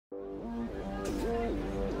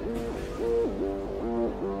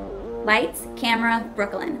Lights, Camera,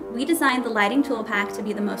 Brooklyn. We designed the lighting tool pack to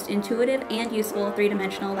be the most intuitive and useful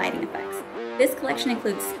three-dimensional lighting effects. This collection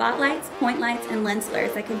includes spotlights, point lights, and lens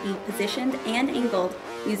flares that can be positioned and angled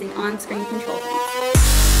using on-screen control points.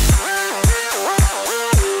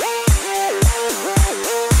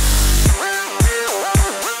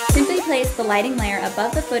 Simply place the lighting layer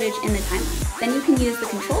above the footage in the timeline. Then you can use the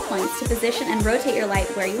control points to position and rotate your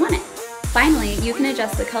light where you want it. Finally, you can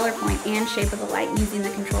adjust the color point and shape of the light using the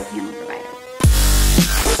control panel provided.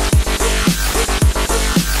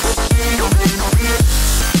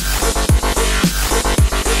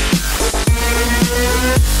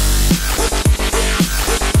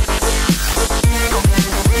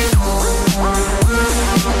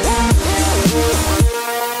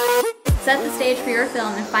 Set the stage for your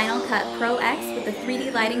film in Final Cut Pro X with the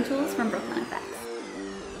 3D lighting tools from Brooklyn Effects.